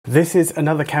This is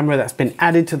another camera that's been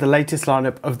added to the latest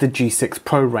lineup of the G6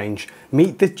 Pro range.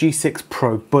 Meet the G6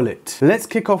 Pro Bullet. Let's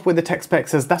kick off with the tech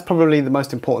specs, as that's probably the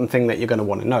most important thing that you're going to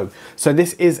want to know. So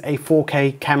this is a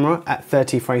 4K camera at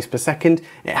 30 frames per second.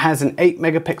 It has an 8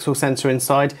 megapixel sensor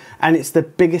inside, and it's the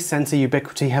biggest sensor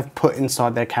Ubiquiti have put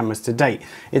inside their cameras to date.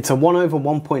 It's a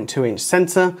 1/1.2 inch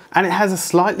sensor, and it has a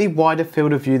slightly wider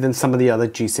field of view than some of the other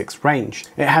G6 range.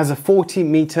 It has a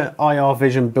 40-meter IR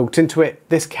vision built into it.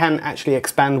 This can actually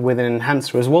expand with an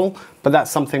enhancer as well, but that's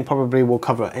something probably we'll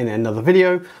cover in another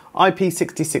video.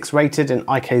 IP66 rated and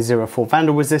IK04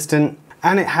 vandal resistant,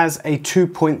 and it has a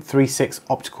 2.36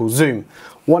 optical zoom.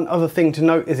 One other thing to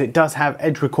note is it does have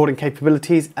edge recording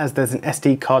capabilities, as there's an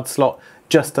SD card slot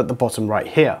just at the bottom right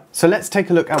here. So let's take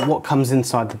a look at what comes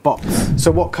inside the box.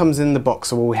 So what comes in the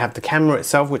box? Well, we have the camera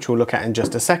itself, which we'll look at in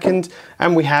just a second,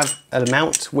 and we have a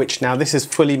mount, which now this is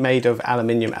fully made of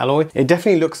aluminium alloy. It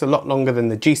definitely looks a lot longer than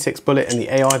the G6 Bullet and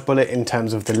the AI Bullet in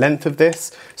terms of the length of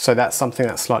this, so that's something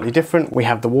that's slightly different. We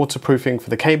have the waterproofing for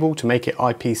the cable to make it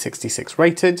IP66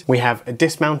 rated. We have a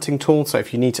dismounting tool, so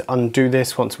if you need to undo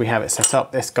this once we have it set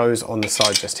up, this goes on the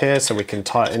side just here, so we can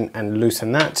tighten and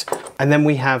loosen that. And then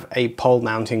we have a pole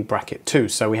mounting bracket too.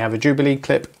 So we have a Jubilee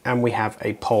clip and we have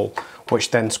a pole, which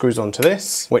then screws onto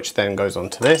this, which then goes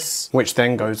onto this, which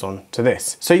then goes onto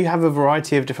this. So you have a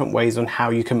variety of different ways on how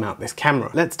you can mount this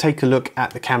camera. Let's take a look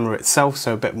at the camera itself,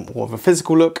 so a bit more of a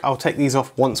physical look. I'll take these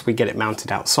off once we get it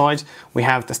mounted outside. We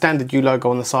have the standard U logo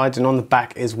on the side, and on the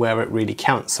back is where it really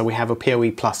counts. So we have a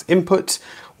PoE Plus input.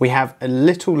 We have a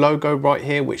little logo right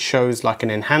here which shows like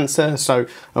an enhancer. So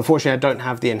unfortunately I don't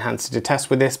have the enhancer to test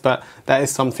with this, but that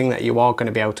is something that you are going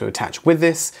to be able to attach with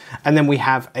this. And then we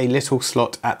have a little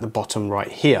slot at the bottom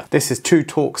right here. This is 2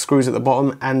 Torx screws at the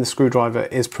bottom, and the screwdriver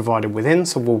is provided within.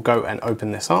 So we'll go and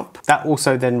open this up. That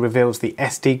also then reveals the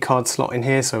SD card slot in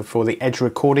here. So for the edge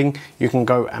recording, you can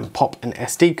go and pop an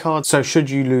SD card. So should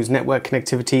you lose network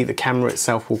connectivity, the camera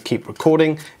itself will keep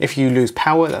recording. If you lose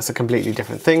power, that's a completely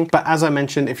different thing. But as I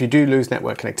mentioned, if you do lose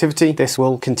network connectivity, this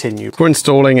will continue. For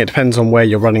installing, it depends on where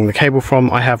you're running the cable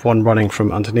from. I have one running from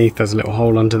underneath. There's a little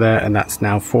hole under there, and that's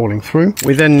now falling through.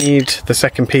 We then need the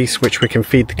second piece, which we can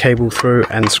feed the cable through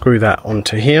and screw that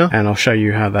onto here. And I'll show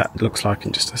you how that looks like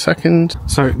in just a second.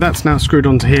 So that's now screwed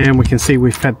onto here, and we can see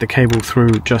we've fed the cable through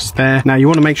just there. Now you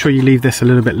want to make sure you leave this a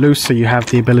little bit loose, so you have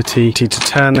the ability to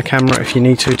turn the camera if you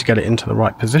need to get it into the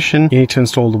right position. You need to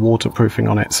install the waterproofing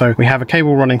on it. So we have a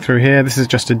cable running through here. This is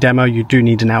just a demo. You do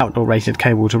need an outdoor rated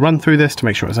cable to run through this to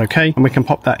make sure it's okay, and we can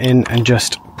pop that in and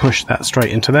just push that straight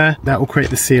into there. That will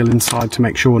create the seal inside to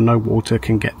make sure no water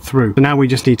can get through. So now we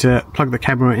just need to plug the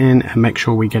camera in and make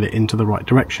sure we get it into the right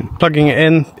direction. Plugging it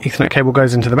in, Ethernet cable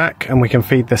goes into the back, and we can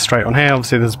feed this straight on here.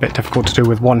 Obviously this is a bit difficult to do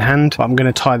with one hand, but I'm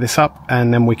going to tie this up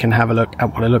and then we can have a look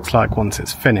at what it looks like once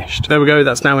it's finished. There we go,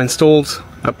 that's now installed.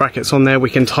 That bracket's on there. We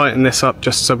can tighten this up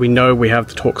just so we know we have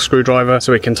the Torx screwdriver,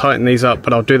 so we can tighten these up,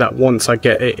 but I'll do that once I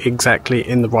get it exactly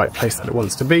in the right place that it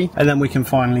wants to be, and then we can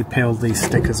finally peel these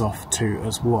stickers off too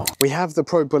as well. We have the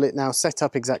Pro Bullet now set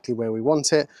up exactly where we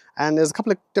want it, and there's a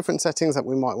couple of different settings that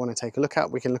we might want to take a look at.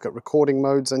 We can look at recording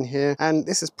modes in here, and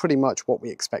this is pretty much what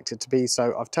we expect it to be.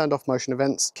 So I've turned off motion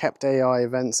events, kept AI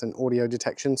events and audio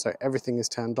detection, so everything is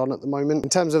turned on at the moment. In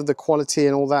terms of the quality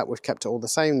and all that, we've kept it all the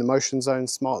same. The motion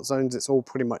zones, smart zones, it's all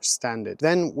pretty much standard.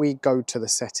 Then we go to the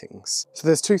settings. So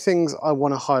there's 2 things I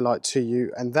want to highlight to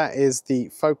you, and that is the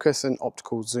focus and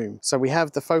optical zoom. So we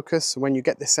have the focus. When you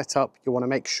get this set up, you want to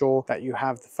make sure that you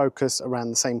have the focus around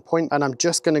the same point, and I'm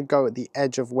just going to go at the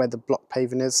edge of where the block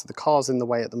paving is. So the car's in the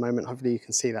way at the moment. Hopefully you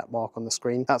can see that mark on the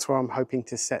screen. That's where I'm hoping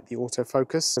to set the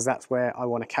autofocus, because that's where I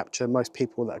want to capture most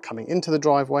people that are coming into the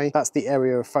driveway. That's the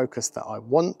area of focus that I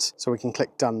want, so we can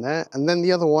click done there. And then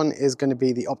the other one is going to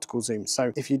be the optical zoom.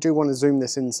 So if you do want to zoom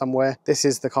this in somewhere, this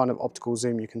is the kind of optical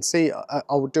zoom you can see. I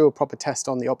will do a proper test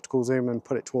on the optical zoom and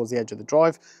put it towards the edge of the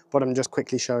drive, but I'm just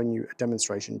quickly showing you a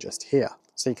demonstration just here.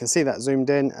 So you can see that zoomed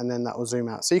in, and then that will zoom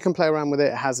out. So you can play around with it.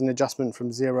 It has an adjustment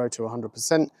from 0 to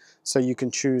 100%, so you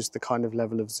can choose the kind of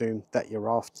level of zoom that you're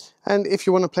after. And if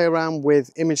you want to play around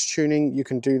with image tuning, you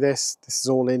can do this. This is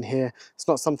all in here. It's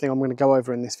not something I'm going to go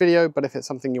over in this video, but if it's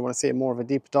something you want to see more of a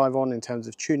deeper dive on in terms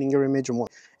of tuning your image and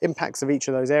what impacts of each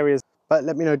of those areas, but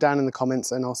let me know down in the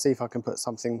comments and I'll see if I can put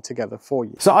something together for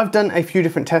you. So I've done a few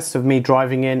different tests of me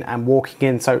driving in and walking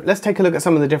in. So let's take a look at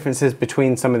some of the differences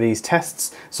between some of these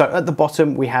tests. So at the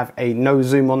bottom, we have a no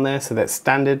zoom on there. So that's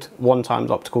standard 1x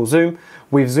optical zoom.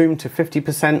 We've zoomed to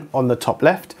 50% on the top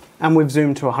left. and we've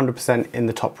zoomed to 100% in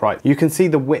the top right. You can see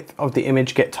the width of the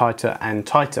image get tighter and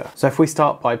tighter. So if we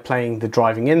start by playing the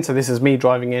driving in, so this is me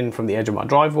driving in from the edge of my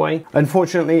driveway.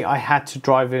 Unfortunately, I had to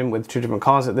drive in with 2 different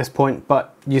cars at this point,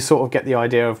 but you sort of get the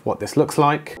idea of what this looks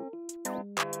like.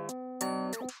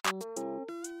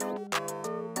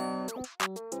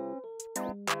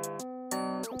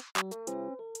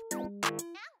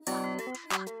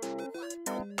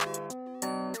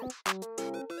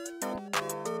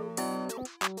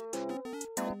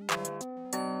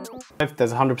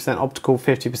 There's 100% optical,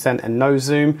 50% and no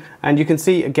zoom, and you can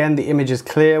see again the image is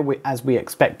clear as we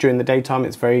expect during the daytime.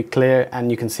 It's very clear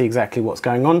and you can see exactly what's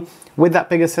going on. With that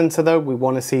bigger sensor though, we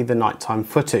want to see the nighttime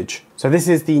footage. So this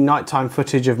is the nighttime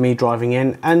footage of me driving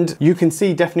in, and you can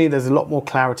see definitely there's a lot more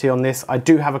clarity on this. I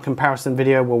do have a comparison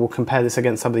video where we'll compare this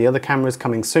against some of the other cameras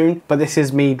coming soon, but this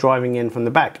is me driving in from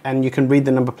the back and you can read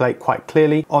the number plate quite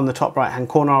clearly. On the top right hand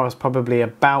corner, I was probably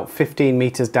about 15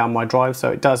 meters down my drive,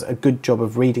 so it does a good job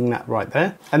of reading that right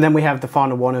there. And then we have the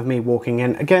final one of me walking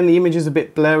in. Again, the image is a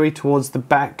bit blurry towards the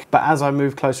back, but as I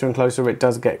move closer and closer, it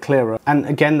does get clearer. And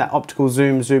again, that optical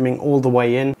zoom, zooming all the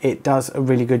way in, it does a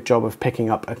really good job of picking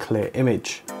up a clear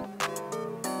image.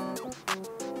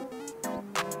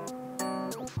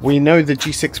 We know the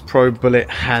G6 Pro Bullet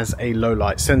has a low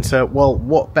light sensor. Well,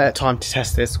 what better time to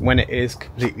test this when it is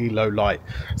completely low light?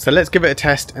 So let's give it a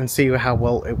test and see how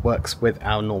well it works with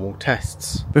our normal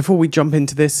tests. Before we jump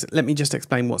into this, let me just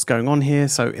explain what's going on here.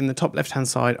 So in the top left hand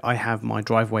side, I have my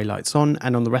driveway lights on,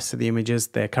 and on the rest of the images,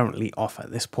 they're currently off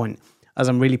at this point, as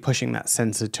I'm really pushing that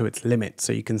sensor to its limit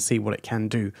so you can see what it can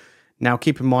do. Now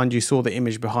keep in mind, you saw the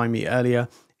image behind me earlier.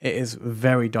 It is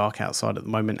very dark outside at the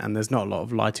moment and there's not a lot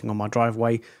of lighting on my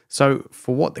driveway. So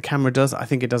for what the camera does, I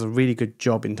think it does a really good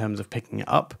job in terms of picking it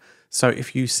up. So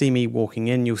if you see me walking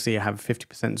in, you'll see I have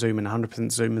 50% zoom and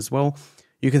 100% zoom as well.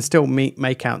 You can still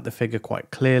make out the figure quite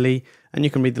clearly, and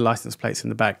you can read the license plates in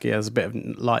the back. Yeah, there's a bit of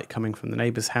light coming from the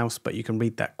neighbour's house, but you can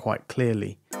read that quite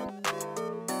clearly.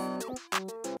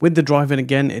 With the drive-in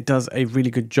again, it does a really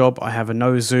good job. I have a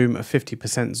no zoom, a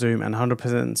 50% zoom and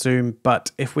 100% zoom, but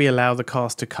if we allow the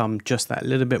cars to come just that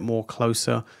little bit more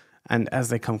closer, and as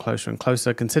they come closer and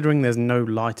closer, considering there's no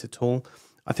light at all,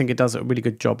 I think it does a really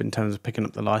good job in terms of picking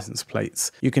up the license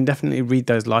plates. You can definitely read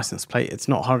those license plates. It's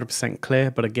not 100%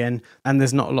 clear, but again, and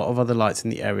there's not a lot of other lights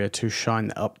in the area to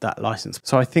shine up that license.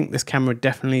 So I think this camera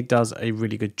definitely does a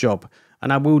really good job.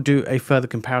 And I will do a further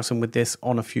comparison with this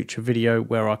on a future video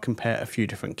where I compare a few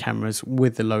different cameras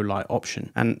with the low light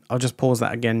option. And I'll just pause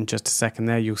that again just a second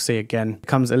there. You'll see again, it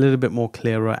becomes a little bit more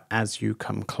clearer as you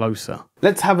come closer.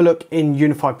 Let's have a look in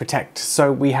UniFi Protect.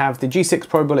 So we have the G6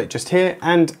 Pro Bullet just here,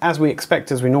 and as we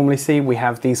expect, as we normally see, we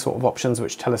have these sort of options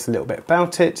which tell us a little bit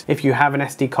about it. If you have an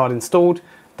SD card installed,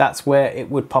 that's where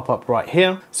it would pop up right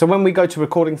here. So when we go to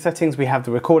recording settings, we have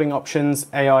the recording options,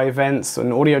 AI events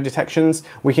and audio detections.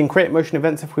 We can create motion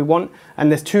events if we want,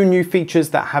 and there's 2 new features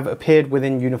that have appeared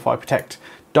within UniFi Protect.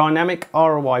 Dynamic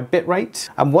ROI bitrate,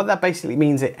 and what that basically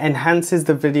means, it enhances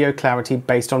the video clarity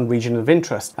based on region of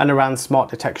interest and around smart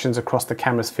detections across the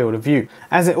camera's field of view.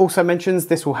 As it also mentions,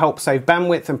 this will help save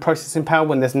bandwidth and processing power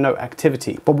when there's no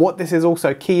activity. But what this is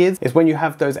also key is when you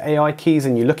have those AI keys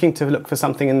and you're looking to look for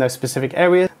something in those specific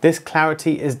areas, this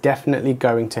clarity is definitely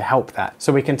going to help that.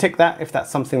 So we can tick that if that's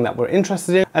something that we're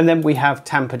interested in. And then we have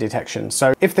tamper detection.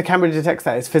 So if the camera detects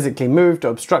that it's physically moved or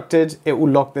obstructed, it will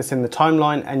log this in the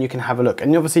timeline and you can have a look.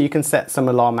 And obviously you can set some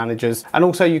alarm managers, and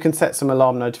also you can set some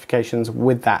alarm notifications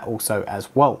with that also as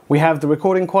well. We have the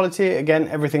recording quality, again,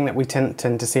 everything that we tend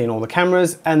to see in all the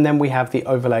cameras, and then we have the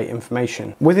overlay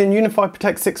information. Within UniFi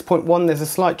Protect 6.1, there's a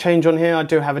slight change on here. I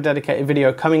do have a dedicated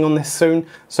video coming on this soon.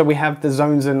 So we have the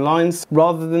zones and lines.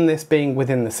 Rather than this being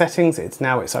within the settings, it's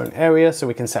now its own area. So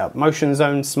we can set up motion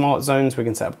zones, smart zones, we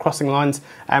can set up crossing lines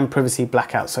and privacy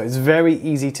blackout. So it's very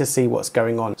easy to see what's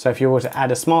going on. So if you were to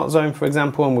add a smart zone, for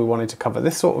example, and we wanted to cover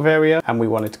this sort of area and we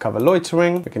wanted to cover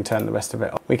loitering, we can turn the rest of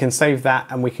it off. We can save that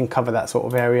and we can cover that sort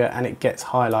of area, and it gets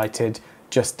highlighted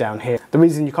just down here. The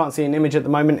reason you can't see an image at the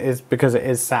moment is because it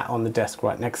is sat on the desk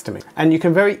right next to me. And you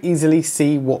can very easily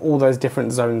see what all those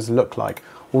different zones look like.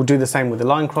 We'll do the same with the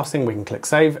line crossing. We can click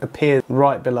save, appears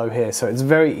right below here. So it's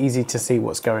very easy to see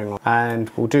what's going on. And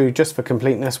we'll do, just for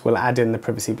completeness, we'll add in the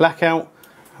privacy blackout,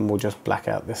 and we'll just black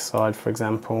out this side, for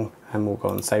example, and we'll go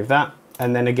and save that.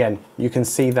 and then again, you can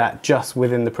see that just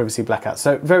within the privacy blackout.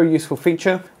 So very useful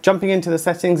feature. Jumping into the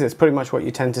settings, it's pretty much what you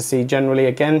tend to see generally.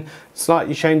 Again,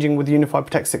 slightly changing with UniFi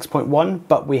Protect 6.1,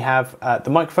 but we have the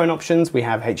microphone options, we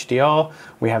have HDR,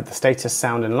 we have the status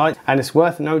sound and light, and it's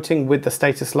worth noting with the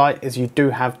status light is you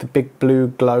do have the big blue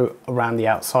glow around the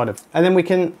outside of it. And then we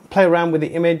can play around with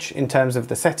the image in terms of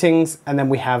the settings, and then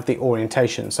we have the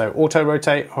orientation. So auto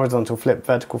rotate, horizontal flip,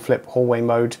 vertical flip, hallway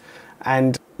mode,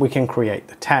 and we can create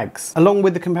the tags. Along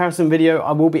with the comparison video,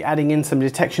 I will be adding in some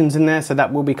detections in there, so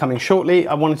that will be coming shortly.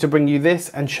 I wanted to bring you this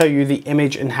and show you the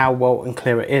image and how well and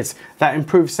clear it is. That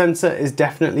improved sensor is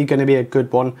definitely going to be a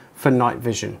good one for night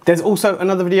vision. There's also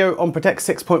another video on Protect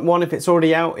 6.1. If it's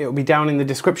already out, it will be down in the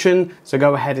description, so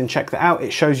go ahead and check that out.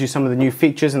 It shows you some of the new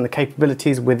features and the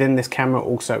capabilities within this camera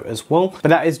also as well. But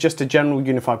that is just a general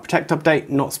UniFi Protect update,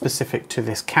 not specific to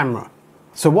this camera.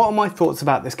 So what are my thoughts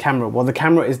about this camera? Well, the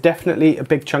camera is definitely a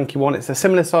big chunky one. It's a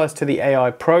similar size to the AI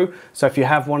Pro. So if you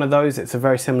have one of those, it's a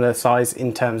very similar size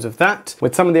in terms of that.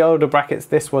 With some of the older brackets,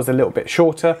 this was a little bit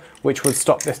shorter, which would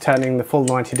stop this turning the full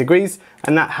 90 degrees.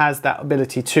 And that has that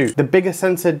ability too. The bigger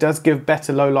sensor does give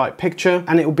better low light picture,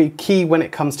 and it will be key when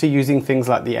it comes to using things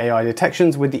like the AI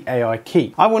detections with the AI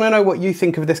key. I want to know what you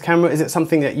think of this camera. Is it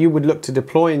something that you would look to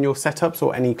deploy in your setups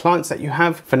or any clients that you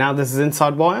have? For now, this is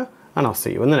Inside Wire, and I'll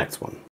see you in the next one.